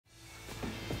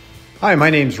Hi,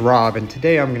 my name's Rob, and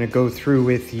today I'm going to go through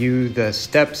with you the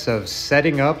steps of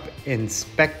setting up,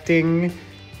 inspecting,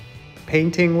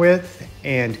 painting with,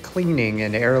 and cleaning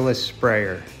an airless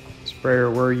sprayer. The sprayer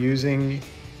we're using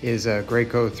is a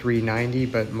Graco 390,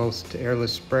 but most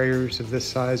airless sprayers of this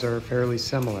size are fairly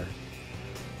similar.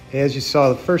 As you saw,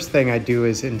 the first thing I do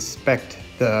is inspect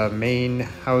the main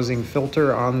housing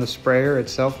filter on the sprayer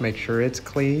itself, make sure it's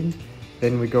clean.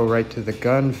 Then we go right to the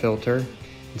gun filter,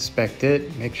 inspect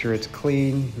it, make sure it's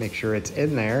clean, make sure it's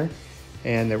in there,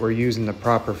 and that we're using the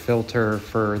proper filter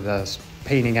for the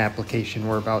painting application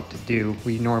we're about to do.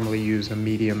 We normally use a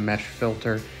medium mesh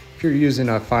filter. If you're using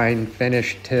a fine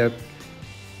finish tip,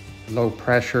 low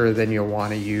pressure, then you'll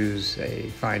want to use a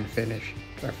fine finish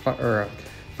or a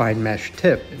fine mesh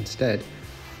tip instead.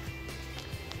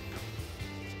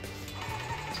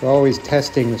 So always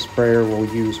testing the sprayer, we'll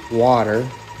use water,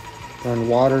 run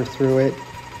water through it,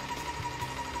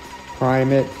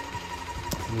 prime it,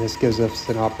 and this gives us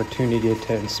an opportunity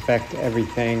to inspect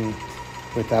everything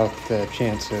without the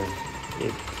chance of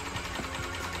it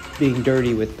being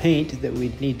dirty with paint that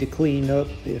we'd need to clean up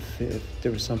if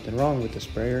there was something wrong with the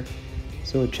sprayer.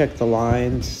 So check the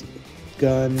lines,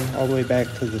 gun all the way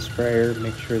back to the sprayer,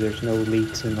 make sure there's no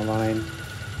leaks in the line,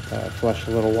 flush a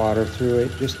little water through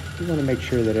it. Just you want to make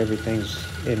sure that everything's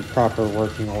in proper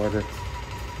working order.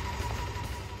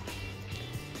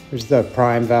 Here's the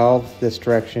prime valve. This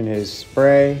direction is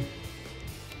spray.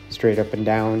 Straight up and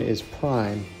down is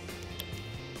prime.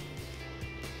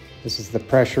 This is the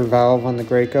pressure valve on the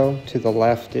Graco. To the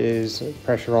left is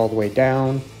pressure all the way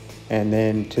down, and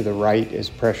then to the right is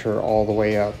pressure all the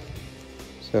way up.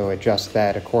 So adjust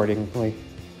that accordingly.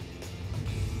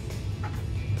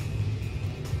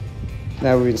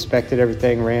 Now we've inspected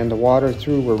everything, ran the water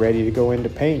through, we're ready to go into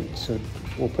paint. So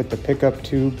we'll put the pickup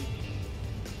tube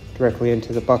directly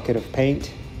into the bucket of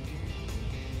paint.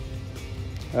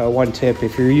 One tip,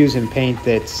 if you're using paint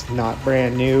that's not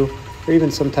brand new, or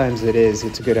even sometimes it is,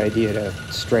 it's a good idea to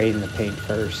strain the paint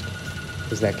first,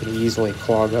 because that can easily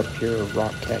clog up your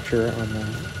rock catcher on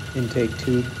the intake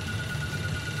tube.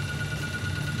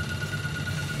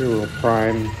 Here we'll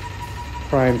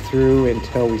prime through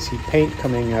until we see paint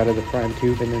coming out of the prime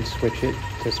tube, and then switch it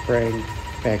to spraying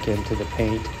back into the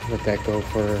paint. Let that go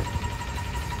for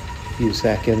a few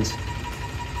seconds.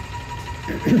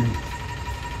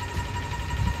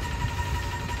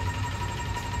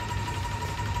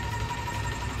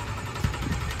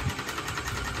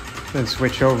 Then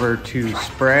switch over to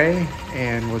spray,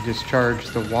 and we'll discharge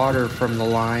the water from the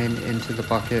line into the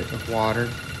bucket of water.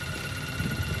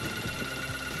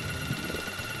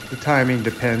 The timing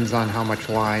depends on how much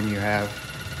line you have.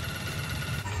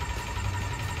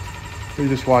 So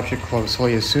just watch it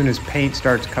closely. As soon as paint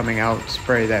starts coming out,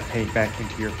 spray that paint back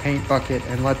into your paint bucket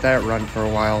and let that run for a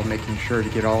while, making sure to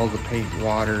get all the paint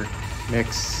water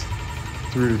mix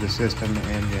through the system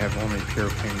and you have only pure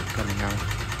paint coming out.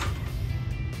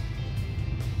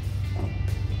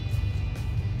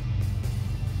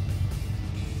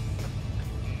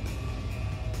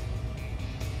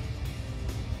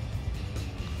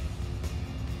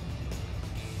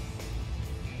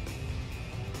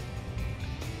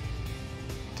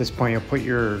 At this point, you'll put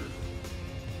your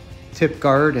tip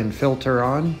guard and filter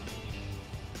on.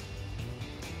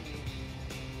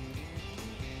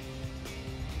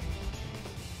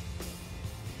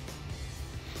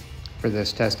 For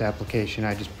this test application,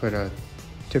 I just put a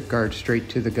tip guard straight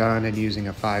to the gun and using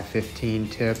a 515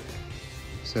 tip.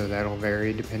 So that'll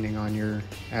vary depending on your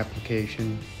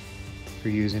application, if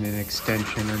you're using an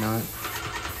extension or not.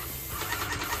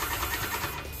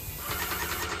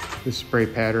 The spray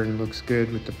pattern looks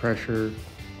good with the pressure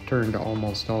turned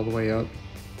almost all the way up.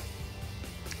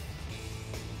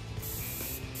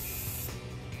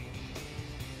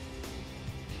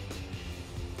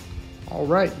 All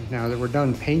right, now that we're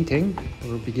done painting,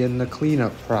 we'll begin the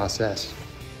cleanup process.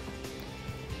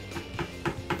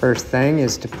 First thing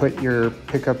is to put your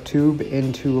pickup tube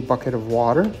into a bucket of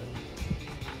water.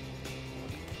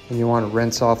 And you want to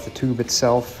rinse off the tube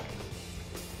itself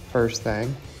first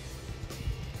thing.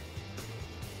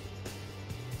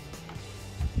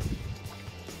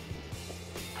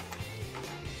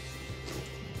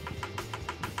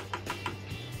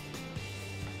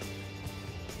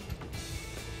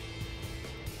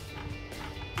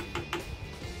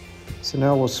 So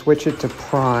now we'll switch it to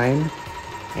prime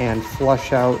and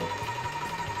flush out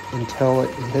until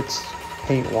it hits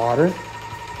paint water.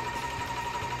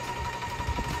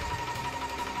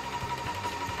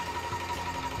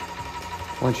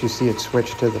 Once you see it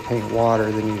switch to the paint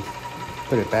water, then you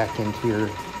put it back into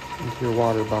your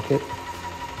water bucket.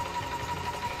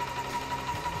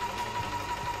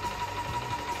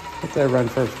 Let that run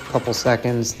for a couple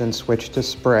seconds, then switch to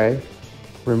spray.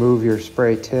 Remove your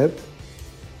spray tip.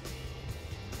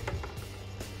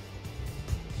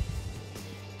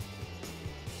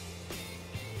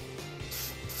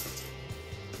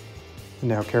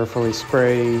 Now carefully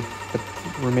spray the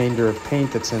remainder of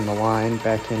paint that's in the line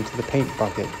back into the paint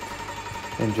bucket.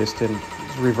 And just in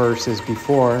reverse as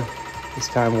before, this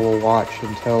time we'll watch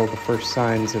until the first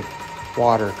signs of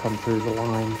water come through the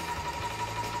line.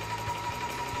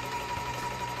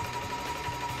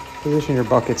 Position your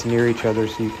buckets near each other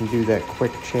so you can do that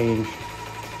quick change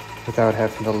without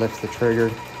having to lift the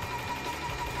trigger.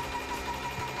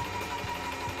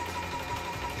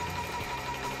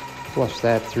 Flush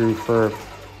that through for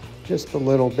just a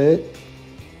little bit.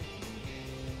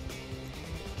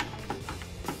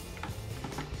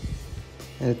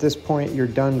 And at this point, you're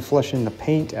done flushing the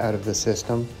paint out of the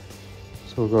system.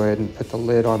 So we'll go ahead and put the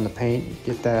lid on the paint,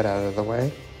 get that out of the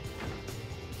way.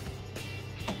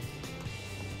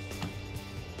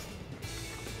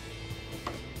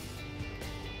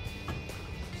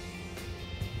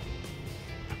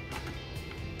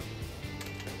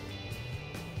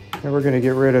 Now we're going to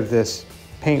get rid of this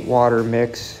paint water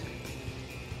mix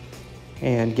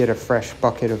and get a fresh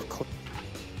bucket of clean.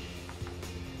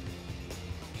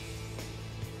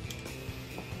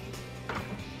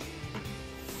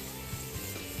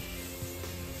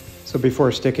 So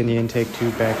before sticking the intake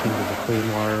tube back into the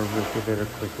clean water, we'll give it a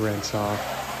quick rinse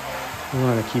off. We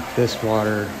want to keep this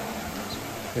water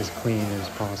as clean as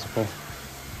possible.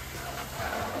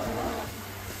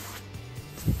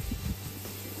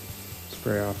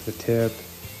 Spray off the tip.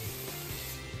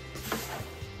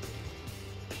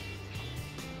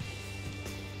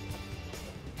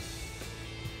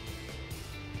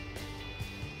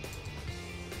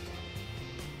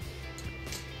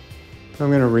 I'm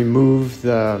going to remove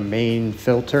the main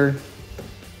filter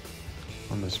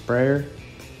on the sprayer.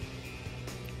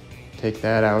 Take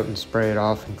that out and spray it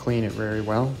off and clean it very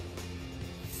well.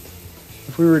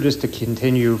 If we were just to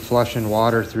continue flushing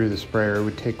water through the sprayer, it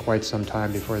would take quite some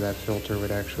time before that filter would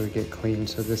actually get clean.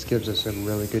 So this gives us a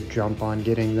really good jump on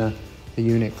getting the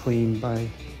unit clean by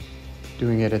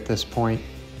doing it at this point.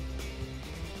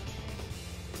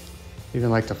 Even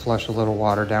like to flush a little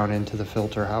water down into the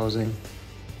filter housing.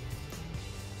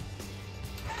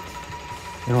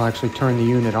 And we'll actually turn the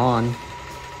unit on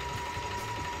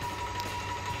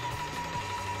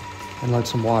and let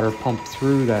some water pump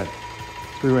through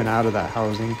and out of that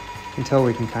housing until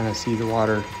we can kind of see the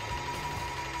water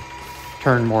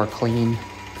turn more clean.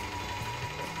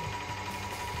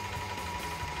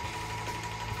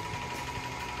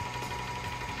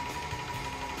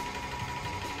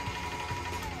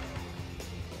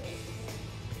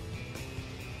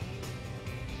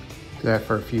 Do that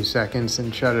for a few seconds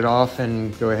and shut it off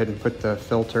and go ahead and put the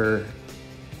filter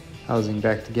housing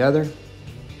back together.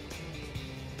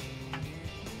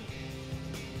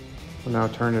 We'll now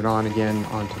turn it on again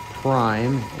onto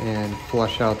prime and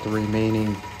flush out the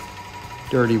remaining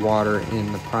dirty water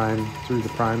in the prime through the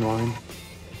prime line.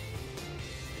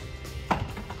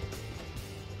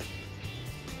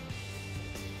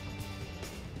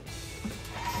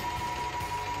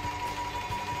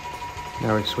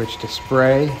 Now we switch to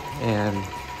spray and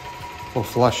we'll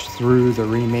flush through the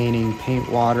remaining paint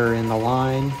water in the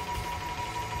line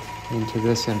into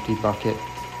this empty bucket.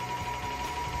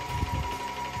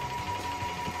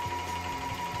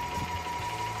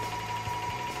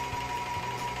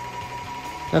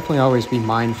 Definitely always be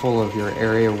mindful of your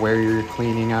area where you're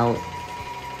cleaning out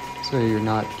so you're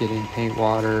not getting paint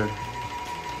water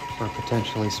or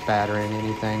potentially spattering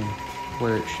anything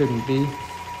where it shouldn't be.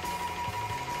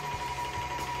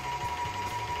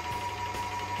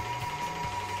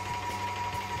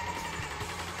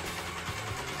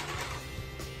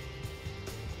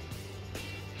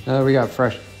 Now that we got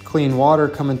fresh, clean water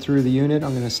coming through the unit,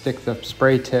 I'm going to stick the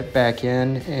spray tip back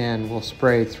in and we'll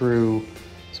spray through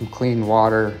some clean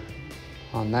water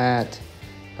on that.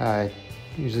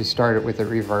 Usually start it with it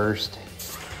reversed.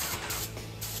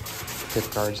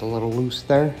 Tip guard's a little loose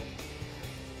there.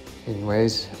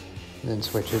 Anyways, then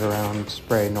switch it around,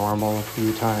 spray normal a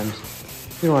few times.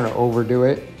 You don't want to overdo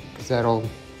it because that'll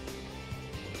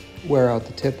wear out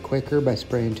the tip quicker by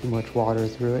spraying too much water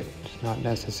through it. It's not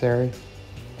necessary.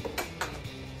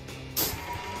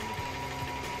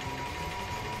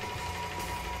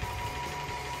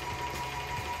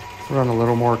 Run a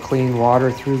little more clean water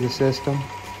through the system.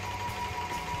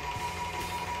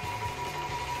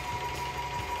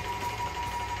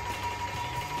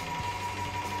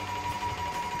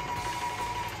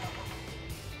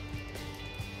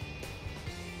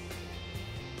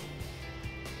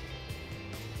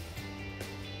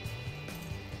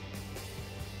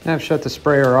 Now I've shut the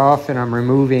sprayer off and I'm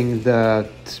removing the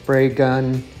spray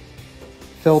gun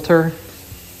filter.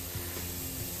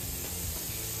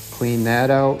 Clean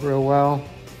that out real well.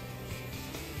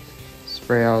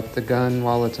 Spray out the gun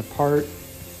while it's apart.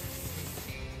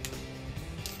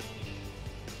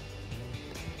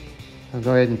 I'll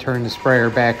go ahead and turn the sprayer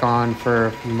back on for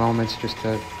a few moments just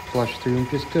to flush through,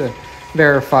 just to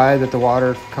verify that the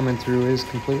water coming through is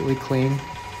completely clean.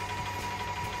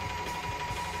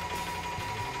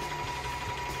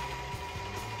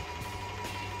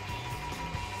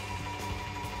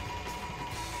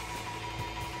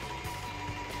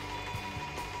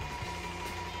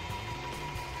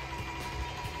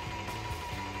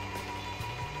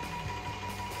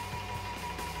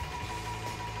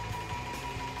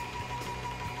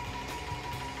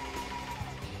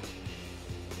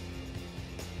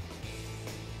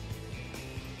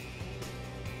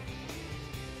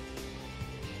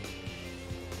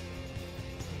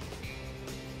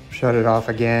 Shut it off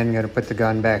again, gonna put the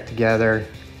gun back together.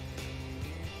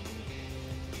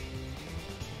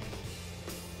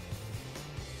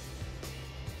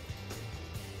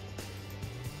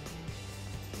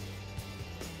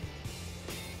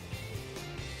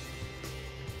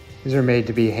 These are made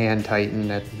to be hand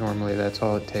tightened. Normally that's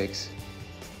all it takes.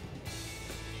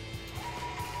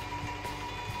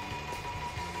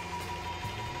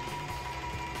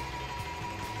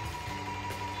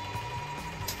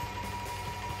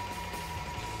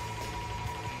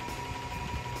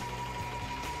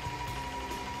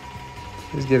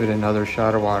 Just give it another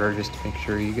shot of water just to make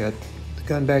sure you got the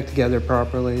gun back together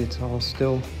properly. It's all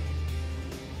still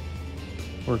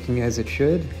working as it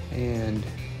should, and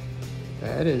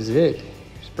that is it.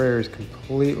 Your sprayer is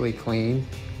completely clean,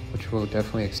 which will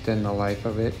definitely extend the life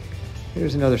of it.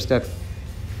 Here's another step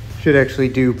you should actually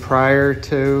do prior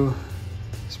to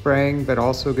spraying, but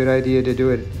also a good idea to do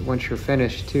it once you're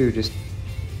finished too, just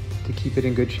to keep it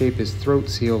in good shape, is throat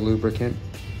seal lubricant.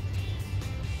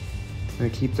 I'm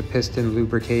gonna keep the piston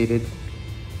lubricated.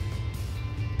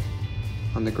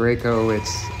 On the Graco,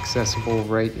 it's accessible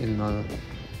right in the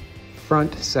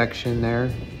front section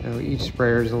there. You know, each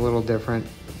sprayer is a little different.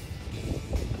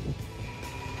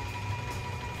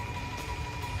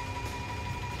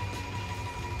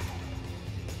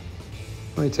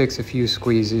 Only takes a few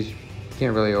squeezes. You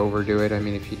can't really overdo it. I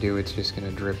mean, if you do, it's just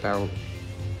gonna drip out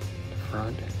the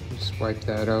front. Just wipe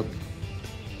that up.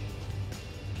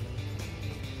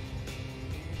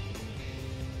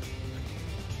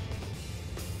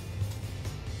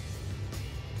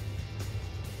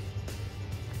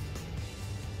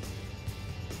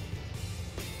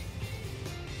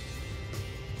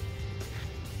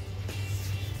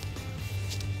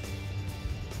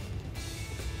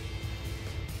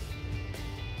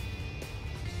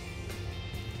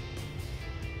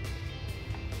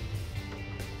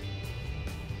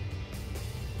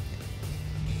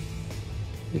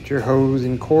 Get your hose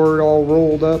and cord all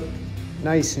rolled up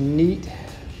nice and neat.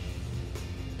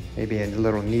 Maybe a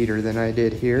little neater than I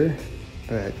did here,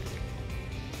 but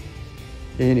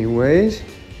anyways,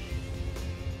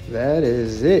 that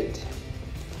is it.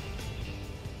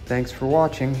 Thanks for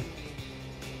watching.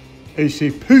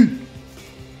 ACP.